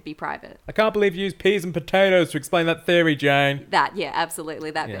should be private. I can't believe you used peas and potatoes to explain that theory, Jane.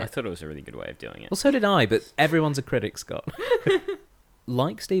 Absolutely, that bit. I thought it was a really good way of doing it. Well, so did I, but everyone's a critic, Scott.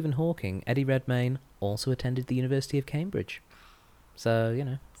 Like Stephen Hawking, Eddie Redmayne also attended the University of Cambridge.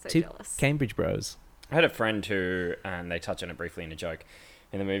 So, two jealous. Cambridge bros. I had a friend who, and they touch on it briefly in a joke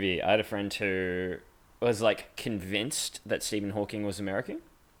in the movie, I had a friend who was convinced that Stephen Hawking was American.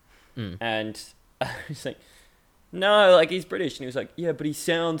 And I was like, no, he's British. And he was like, yeah, but he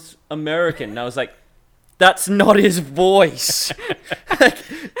sounds American. And I was like, that's not his voice.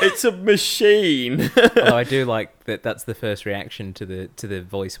 It's a machine. Although I do like that that's the first reaction to the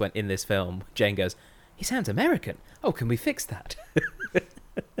voice when in this film. Jane goes, he sounds American. Oh, can we fix that?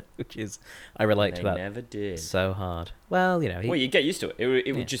 Which is, I relate to that. They never did. So hard. Well, you get used to it.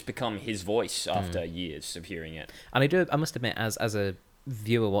 It would just become his voice after years of hearing it. And I must admit, as a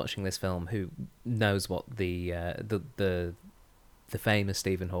viewer watching this film who knows what the famous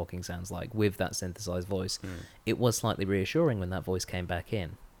Stephen Hawking sounds like with that synthesized voice, it was slightly reassuring when that voice came back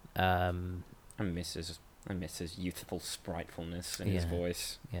in. I miss his youthful spritefulness in his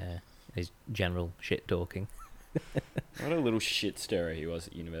voice. Yeah. His general shit talking. What a little shit stirrer he was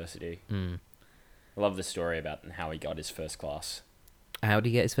at university. Mm. I love the story about how he got his first class. How did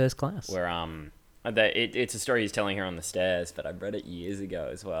he get his first class? Where it's a story he's telling here on the stairs, but I read it years ago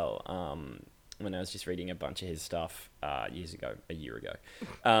as well. When I was just reading a bunch of his stuff a year ago,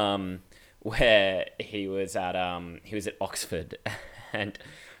 where he was at Oxford, and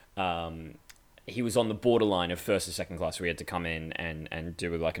he was on the borderline of first or second class. We had to come in and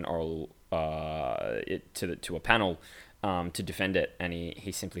do like an oral to a panel to defend it, and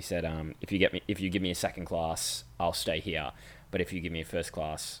he simply said, if you give me a second class, I'll stay here, but if you give me a first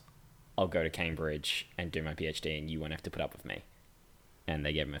class, I'll go to Cambridge and do my PhD, and you won't have to put up with me. And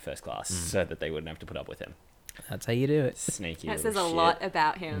they gave him a first class so that they wouldn't have to put up with him. That's how you do it. Sneaky. That little says a shit. lot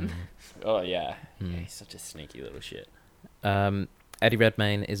about him. Oh yeah. Yeah, he's such a sneaky little shit. Eddie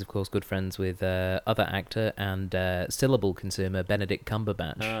Redmayne is, of course, good friends with other actor and syllable consumer Benedict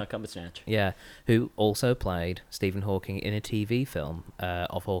Cumberbatch. Cumbersnatch. Yeah, who also played Stephen Hawking in a TV film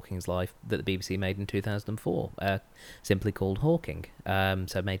of Hawking's life that the BBC made in 2004, simply called Hawking.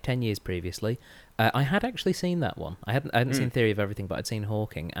 So made 10 years previously. I had actually seen that one. I hadn't seen Theory of Everything, but I'd seen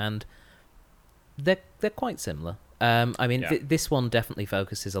Hawking, and they're quite similar. I mean, this one definitely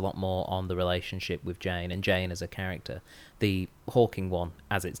focuses a lot more on the relationship with Jane and Jane as a character. The Hawking one,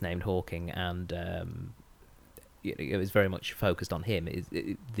 as it's named Hawking, and it was very much focused on him.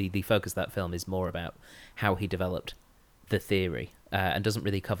 The focus of that film is more about how he developed the theory, and doesn't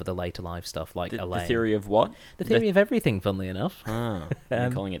really cover the later life stuff like Elaine. The theory of what? The theory of everything, funnily enough.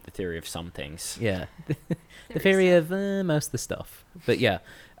 I'm calling it the theory of some things. Yeah, the theory of most of the stuff. But yeah,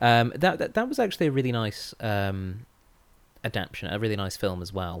 that was actually a really nice adaptation, a really nice film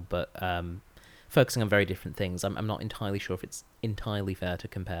as well, but focusing on very different things. I'm not entirely sure if it's entirely fair to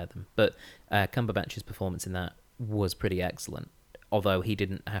compare them, but Cumberbatch's performance in that was pretty excellent, although he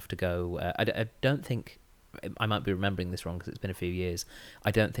didn't have to go... I don't think... I might be remembering this wrong because it's been a few years.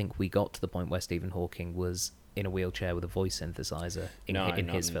 I don't think we got to the point where Stephen Hawking was in a wheelchair with a voice synthesizer in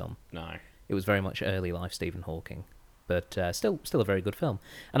his film. No. It was very much early life Stephen Hawking, but still a very good film.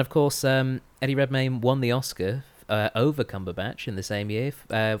 And of course, Eddie Redmayne won the Oscar over Cumberbatch in the same year.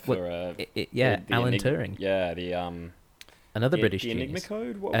 Alan Turing. Yeah, another British the Enigma genius.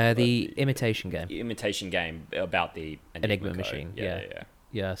 Code? The Imitation Game. The Imitation Game about the Enigma Code. machine. Yeah.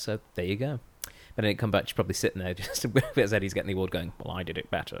 Yeah, so there you go. Benedict Cumberbatch probably sitting there just as Eddie's getting the award going, well, I did it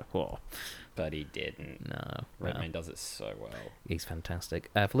better. Whoa. But he didn't. No. Redmayne does it so well. He's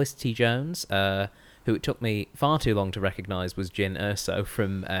fantastic. Felicity Jones, who it took me far too long to recognise was Jyn Erso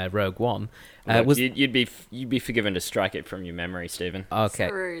from Rogue One. You'd be forgiven to strike it from your memory, Stephen. Okay.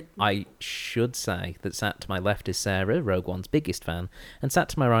 Screwed. I should say that sat to my left is Sarah, Rogue One's biggest fan, and sat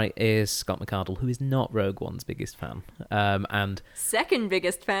to my right is Scott McArdle, who is not Rogue One's biggest fan. And second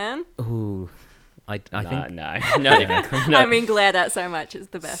biggest fan. Ooh... I think... No, not even. No. I mean, glare that so much is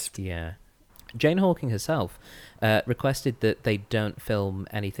the best. Yeah. Jane Hawking herself requested that they don't film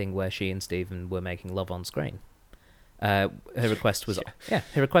anything where she and Stephen were making love on screen. Her request was her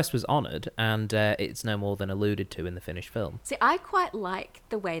request was honoured, and it's no more than alluded to in the finished film. See, I quite like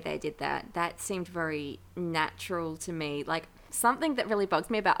the way they did that. That seemed very natural to me. Like, something that really bugs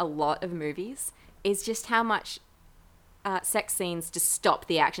me about a lot of movies is just how much sex scenes to stop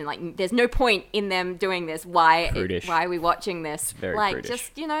the action. Like, there's no point in them doing this. Why are we watching this? It's very like,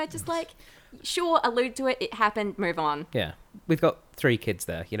 prudish. just like, sure, allude to it. It happened. Move on. Yeah, we've got 3 kids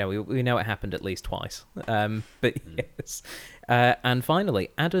there. You know, we know it happened at least twice. But yes. And finally,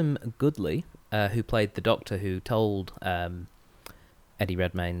 Adam Goodley, who played the doctor who told Eddie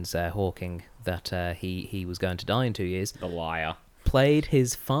Redmayne's Hawking that he was going to die in 2 years. The liar. Played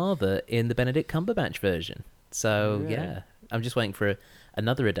his father in the Benedict Cumberbatch version. So, yeah, I'm just waiting for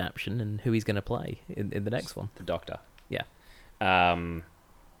another adaptation and who he's going to play in the next one. The doctor. Yeah.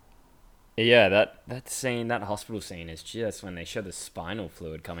 Yeah, that scene, that hospital scene is just when they show the spinal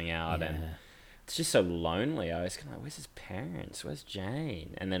fluid coming out, and it's just so lonely. I was kind of like, where's his parents? Where's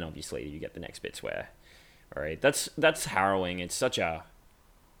Jane? And then obviously you get the next bits where, all right, that's harrowing. It's such a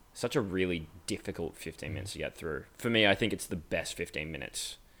really difficult 15 minutes to get through. For me, I think it's the best 15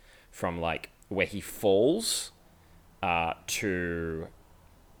 minutes from like where he falls to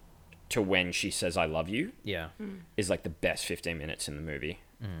when she says I love you. Yeah. Is like the best 15 minutes in the movie.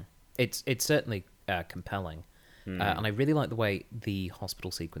 It's certainly compelling. And I really like the way the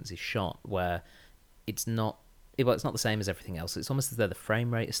hospital sequence is shot, where it's not the same as everything else. It's almost as though the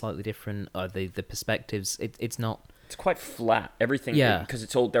frame rate is slightly different, or the perspectives. It's not It's quite flat. Everything, because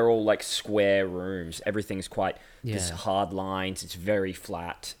they're all like square rooms. Everything's quite there's hard lines. It's very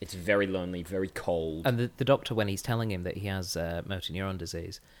flat. It's very lonely, very cold. And the doctor, when he's telling him that he has motor neuron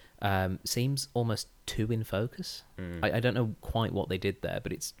disease, seems almost too in focus. I don't know quite what they did there,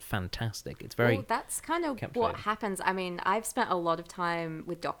 but it's fantastic. It's very that's kind of what happens. I mean, I've spent a lot of time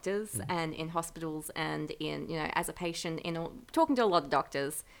with doctors and in hospitals and in, as a patient, talking to a lot of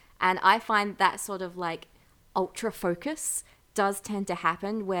doctors. And I find that sort of like ultra focus does tend to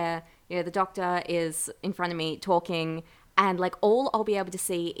happen where, the doctor is in front of me talking and like all I'll be able to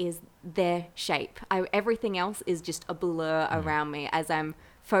see is their shape. Everything else is just a blur around me as I'm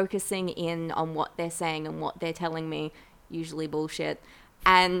focusing in on what they're saying and what they're telling me, usually bullshit,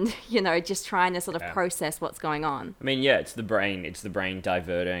 and just trying to sort of process what's going on. I mean, it's the brain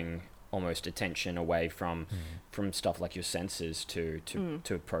diverting almost attention away from stuff like your senses to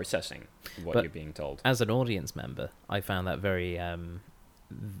processing what you're being told. As an audience member, I found that very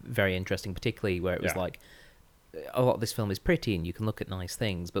very interesting, particularly where it was like a lot of this film is pretty and you can look at nice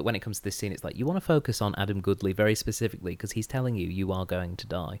things, but when it comes to this scene, it's like you want to focus on Adam Goodley very specifically because he's telling you are going to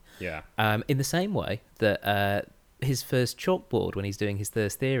die. In the same way that his first chalkboard when he's doing his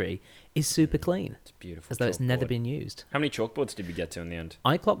first theory is super clean. It's beautiful. As though it's never been used. How many chalkboards did we get to in the end?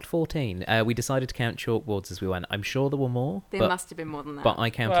 I clocked 14. We decided to count chalkboards as we went. I'm sure there were more. There must have been more than that. But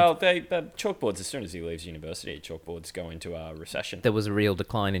I counted... Well, chalkboards, as soon as he leaves university, chalkboards go into a recession. There was a real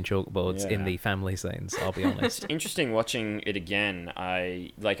decline in chalkboards in the family scenes, I'll be honest. It's interesting watching it again.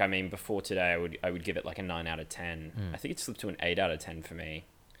 Before today, I would give it like a 9 out of 10. I think it slipped to an 8 out of 10 for me.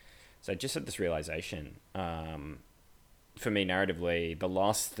 So I just had this realization... for me, narratively, the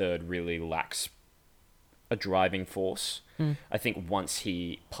last third really lacks a driving force. I think once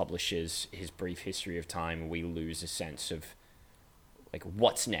he publishes his brief history of time, we lose a sense of, like,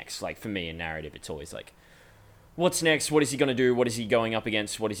 what's next? Like, for me, in narrative, it's always like, what's next? What is he going to do? What is he going up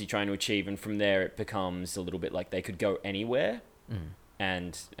against? What is he trying to achieve? And from there, it becomes a little bit like they could go anywhere.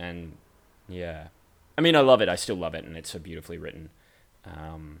 And yeah. I mean, I love it. I still love it, and it's so beautifully written.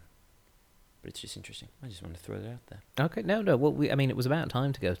 But it's just interesting. I just wanted to throw that out there. Okay, no. Well, it was about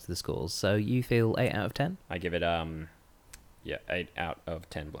time to go to the scores. So you feel 8 out of 10? I give it, 8 out of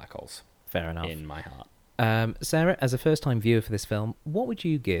 10 black holes. Fair enough. In my heart. Sarah, as a first-time viewer for this film, what would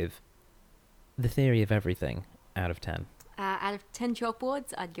you give The Theory of Everything out of 10? Out of 10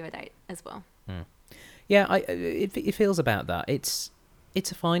 chalkboards, I'd give it 8 as well. Yeah, it feels about that. It's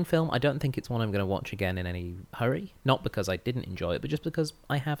a fine film. I don't think it's one I'm going to watch again in any hurry. Not because I didn't enjoy it, but just because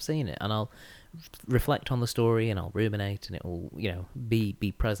I have seen it. And I'll reflect on the story and I'll ruminate and it will,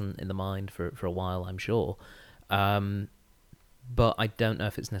 be present in the mind for a while, I'm sure. But I don't know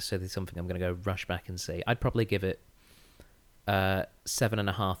if it's necessarily something I'm going to go rush back and see. I'd probably give it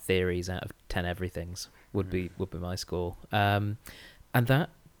 7.5 theories out of 10 everythings would be my score. And that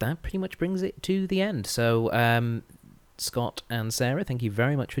pretty much brings it to the end. So... Scott and Sarah, thank you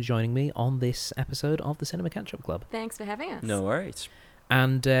very much for joining me on this episode of the Cinema Catch-Up Club. Thanks for having us. No worries.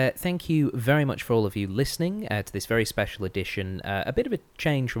 And thank you very much for all of you listening to this very special edition. A bit of a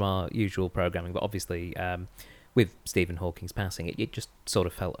change from our usual programming, but obviously with Stephen Hawking's passing, it just sort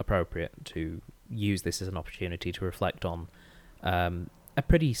of felt appropriate to use this as an opportunity to reflect on a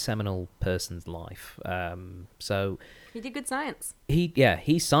pretty seminal person's life. So he did good science. He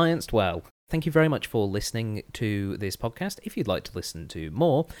scienced well. Thank you very much for listening to this podcast. If you'd like to listen to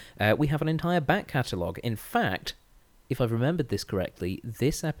more, we have an entire back catalogue. In fact, if I've remembered this correctly,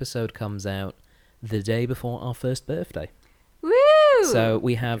 this episode comes out the day before our first birthday. Woo! So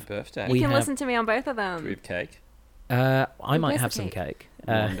we have... Happy birthday. You can listen to me on both of them. Do we have cake? I might have some cake.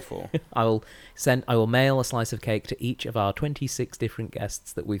 Wonderful. I will mail a slice of cake to each of our 26 different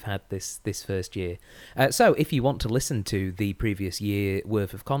guests that we've had this first year. So if you want to listen to the previous year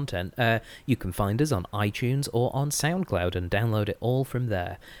worth of content, you can find us on iTunes or on SoundCloud and download it all from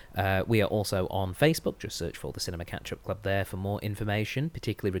there. We are also on Facebook. Just search for the Cinema Catch-Up Club there for more information,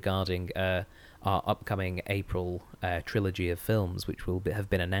 particularly regarding our upcoming April trilogy of films, which will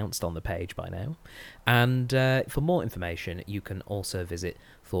have been announced on the page by now. And for more information, you can also visit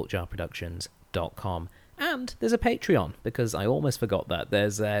thoughtjarproductions.com. And there's a Patreon, because I almost forgot that.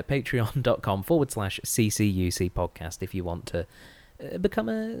 There's patreon.com/CCUC podcast if you want to become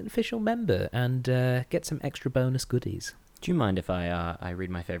an official member and get some extra bonus goodies. Do you mind if I read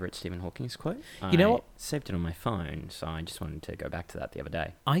my favourite Stephen Hawking's quote? You know what? I saved it on my phone, so I just wanted to go back to that the other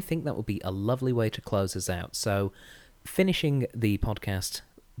day. I think that would be a lovely way to close us out. So, finishing the podcast,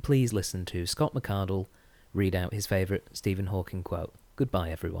 please listen to Scott McArdle read out his favourite Stephen Hawking quote.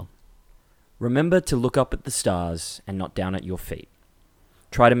 Goodbye, everyone. Remember to look up at the stars and not down at your feet.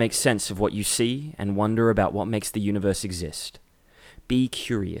 Try to make sense of what you see and wonder about what makes the universe exist. Be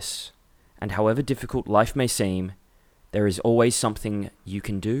curious, and however difficult life may seem, there is always something you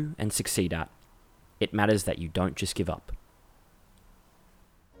can do and succeed at. It matters that you don't just give up.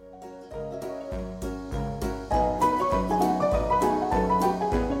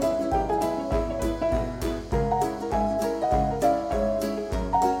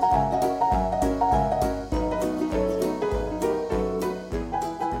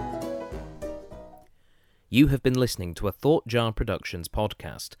 You have been listening to a Thought Jar Productions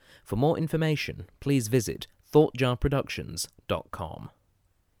podcast. For more information, please visit thoughtjarproductions.com.